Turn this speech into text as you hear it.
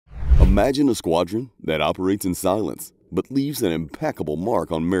Imagine a squadron that operates in silence but leaves an impeccable mark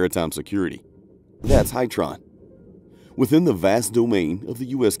on maritime security. That's HITRON. Within the vast domain of the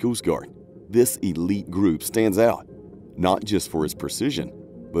U.S. Coast Guard, this elite group stands out, not just for its precision,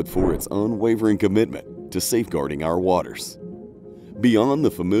 but for its unwavering commitment to safeguarding our waters. Beyond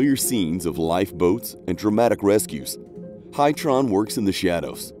the familiar scenes of lifeboats and dramatic rescues, HITRON works in the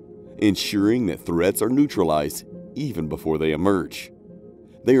shadows, ensuring that threats are neutralized even before they emerge.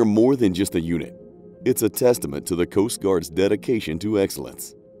 They are more than just a unit. It's a testament to the Coast Guard's dedication to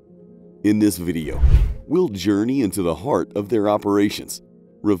excellence. In this video, we'll journey into the heart of their operations,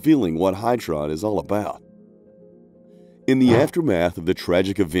 revealing what HITRON is all about. In the aftermath of the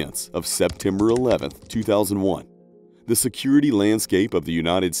tragic events of September 11, 2001, the security landscape of the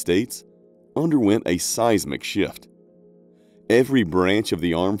United States underwent a seismic shift. Every branch of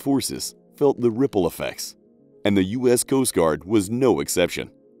the armed forces felt the ripple effects, and the U.S. Coast Guard was no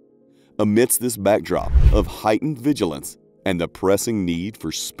exception. Amidst this backdrop of heightened vigilance and the pressing need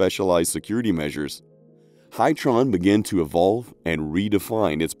for specialized security measures, HITRON began to evolve and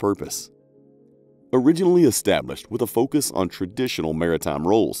redefine its purpose. Originally established with a focus on traditional maritime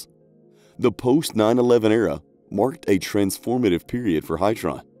roles, the post-9/11 era marked a transformative period for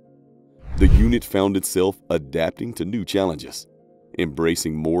HITRON. The unit found itself adapting to new challenges,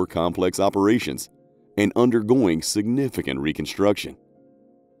 embracing more complex operations, and undergoing significant reconstruction.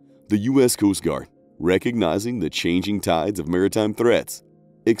 The U.S. Coast Guard, recognizing the changing tides of maritime threats,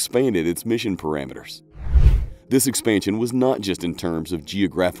 expanded its mission parameters. This expansion was not just in terms of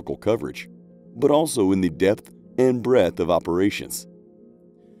geographical coverage, but also in the depth and breadth of operations.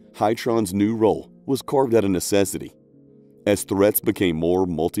 HITRON's new role was carved out of necessity. As threats became more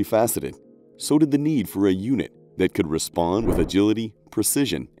multifaceted, so did the need for a unit that could respond with agility,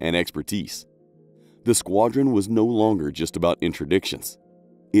 precision, and expertise. The squadron was no longer just about interdictions.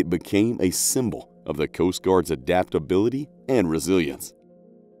 It became a symbol of the Coast Guard's adaptability and resilience.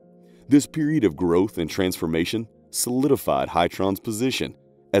 This period of growth and transformation solidified HITRON's position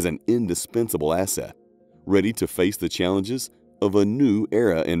as an indispensable asset, ready to face the challenges of a new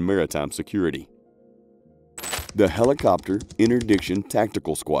era in maritime security. The Helicopter Interdiction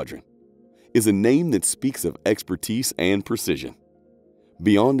Tactical Squadron is a name that speaks of expertise and precision.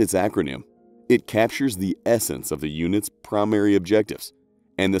 Beyond its acronym, it captures the essence of the unit's primary objectives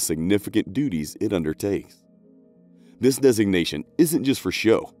and the significant duties it undertakes. This designation isn't just for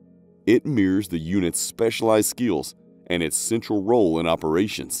show. It mirrors the unit's specialized skills and its central role in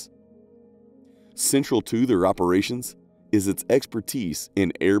operations. Central to their operations is its expertise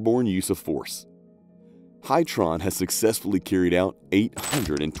in airborne use of force. HITRON has successfully carried out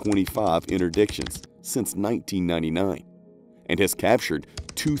 825 interdictions since 1999 and has captured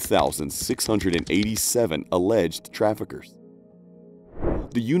 2,687 alleged traffickers.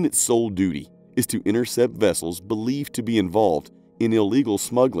 The unit's sole duty is to intercept vessels believed to be involved in illegal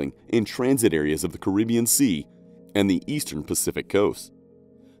smuggling in transit areas of the Caribbean Sea and the eastern Pacific coast.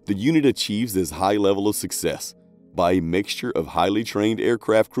 The unit achieves this high level of success by a mixture of highly trained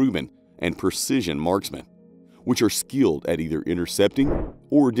aircraft crewmen and precision marksmen, which are skilled at either intercepting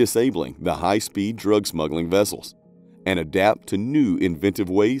or disabling the high-speed drug smuggling vessels and adapt to new inventive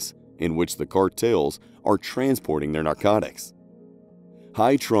ways in which the cartels are transporting their narcotics.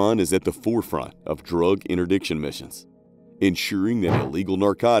 HITRON is at the forefront of drug interdiction missions, ensuring that illegal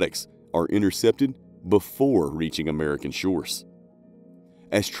narcotics are intercepted before reaching American shores.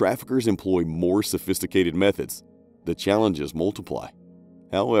 As traffickers employ more sophisticated methods, the challenges multiply.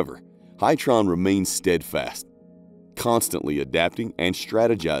 However, HITRON remains steadfast, constantly adapting and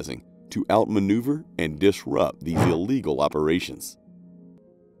strategizing to outmaneuver and disrupt these illegal operations.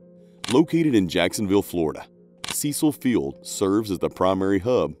 Located in Jacksonville, Florida, Cecil Field serves as the primary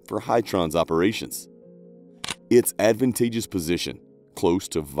hub for HITRON's operations. Its advantageous position, close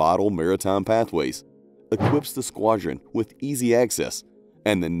to vital maritime pathways, equips the squadron with easy access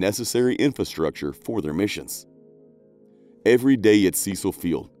and the necessary infrastructure for their missions. Every day at Cecil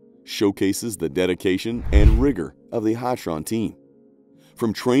Field showcases the dedication and rigor of the HITRON team.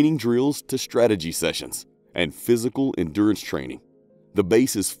 From training drills to strategy sessions and physical endurance training, the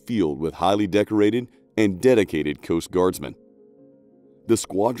base is filled with highly decorated and dedicated Coast Guardsmen. The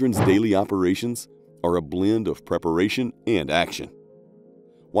squadron's daily operations are a blend of preparation and action.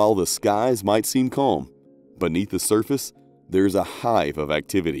 While the skies might seem calm, beneath the surface, there's a hive of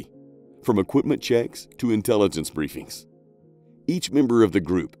activity, from equipment checks to intelligence briefings. Each member of the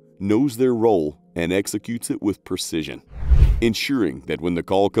group knows their role and executes it with precision, ensuring that when the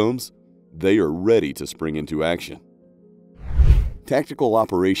call comes, they are ready to spring into action. Tactical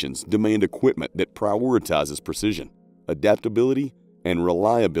operations demand equipment that prioritizes precision, adaptability, and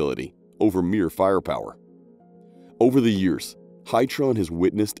reliability over mere firepower. Over the years, HITRON has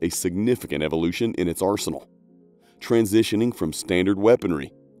witnessed a significant evolution in its arsenal, transitioning from standard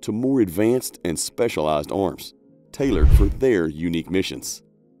weaponry to more advanced and specialized arms, tailored for their unique missions.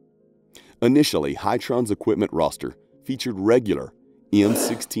 Initially, HITRON's equipment roster featured regular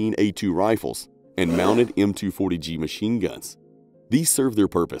M16A2 rifles and mounted M240G machine guns. These served their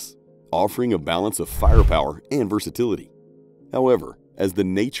purpose, offering a balance of firepower and versatility. However, as the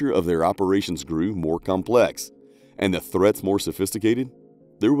nature of their operations grew more complex and the threats more sophisticated,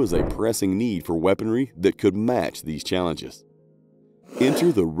 there was a pressing need for weaponry that could match these challenges.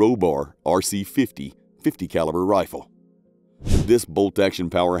 Enter the Robar RC50 50 caliber rifle. This bolt-action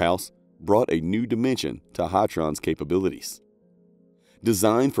powerhouse brought a new dimension to HITRON's capabilities.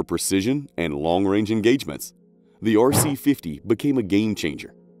 Designed for precision and long-range engagements, the RC50 became a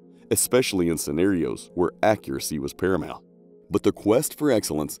game-changer, especially in scenarios where accuracy was paramount. But the quest for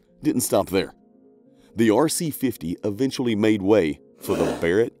excellence didn't stop there. The RC50 eventually made way for the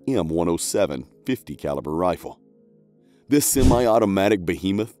Barrett M107 50 caliber rifle. This semi-automatic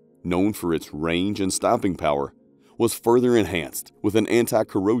behemoth, known for its range and stopping power, was further enhanced with an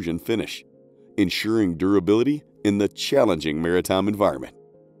anti-corrosion finish, ensuring durability in the challenging maritime environment.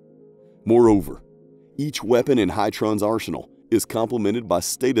 Moreover, each weapon in HITRON's arsenal is complemented by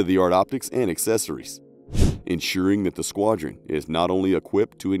state-of-the-art optics and accessories, ensuring that the squadron is not only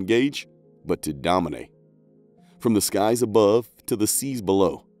equipped to engage, but to dominate. From the skies above to the seas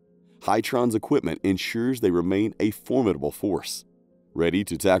below, HITRON's equipment ensures they remain a formidable force, ready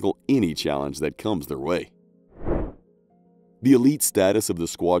to tackle any challenge that comes their way. The elite status of the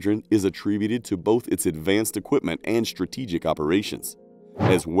squadron is attributed to both its advanced equipment and strategic operations,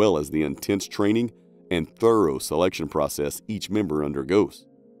 as well as the intense training and thorough selection process each member undergoes.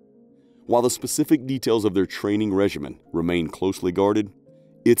 While the specific details of their training regimen remain closely guarded,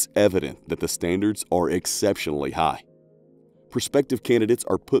 it's evident that the standards are exceptionally high. Prospective candidates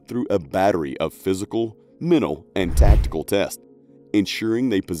are put through a battery of physical, mental, and tactical tests, ensuring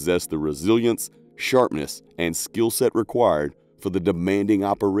they possess the resilience, sharpness, and skill set required for the demanding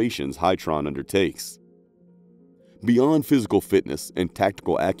operations HITRON undertakes. Beyond physical fitness and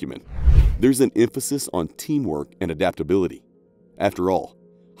tactical acumen, there's an emphasis on teamwork and adaptability. After all,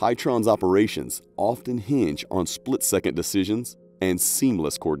 HITRON's operations often hinge on split-second decisions and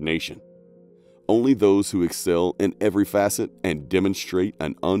seamless coordination. Only those who excel in every facet and demonstrate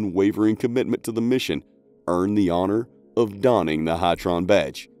an unwavering commitment to the mission earn the honor of donning the HITRON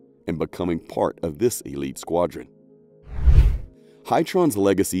badge and becoming part of this elite squadron. HITRON's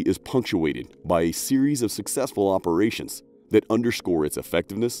legacy is punctuated by a series of successful operations that underscore its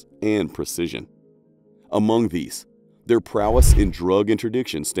effectiveness and precision. Among these, their prowess in drug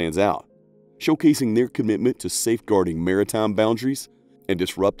interdiction stands out, showcasing their commitment to safeguarding maritime boundaries and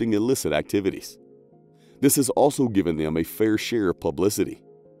disrupting illicit activities. This has also given them a fair share of publicity.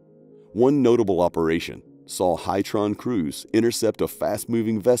 One notable operation saw HITRON crews intercept a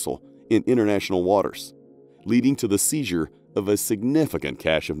fast-moving vessel in international waters, leading to the seizure of a significant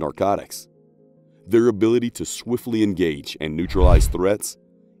cache of narcotics. Their ability to swiftly engage and neutralize threats,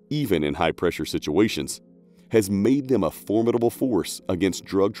 even in high-pressure situations, has made them a formidable force against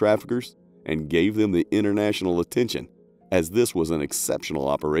drug traffickers and gave them the international attention, as this was an exceptional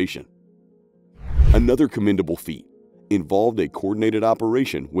operation. Another commendable feat involved a coordinated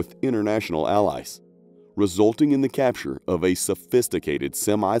operation with international allies, resulting in the capture of a sophisticated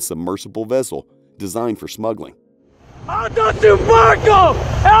semi-submersible vessel designed for smuggling. Auto to barco!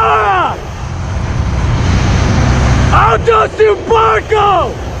 Ah! Auto to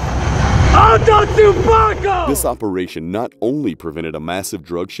barco! Auto to barco! This operation not only prevented a massive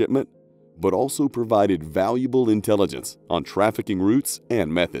drug shipment, but also provided valuable intelligence on trafficking routes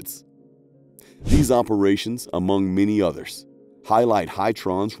and methods. These operations, among many others, highlight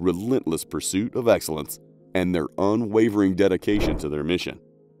HITRON's relentless pursuit of excellence and their unwavering dedication to their mission.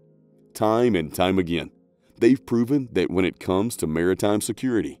 Time and time again, they've proven that when it comes to maritime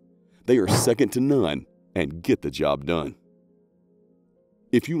security, they are second to none and get the job done.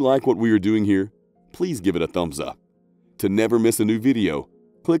 If you like what we are doing here, please give it a thumbs up. To never miss a new video,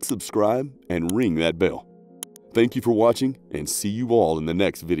 click subscribe and ring that bell. Thank you for watching, and see you all in the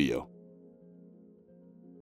next video.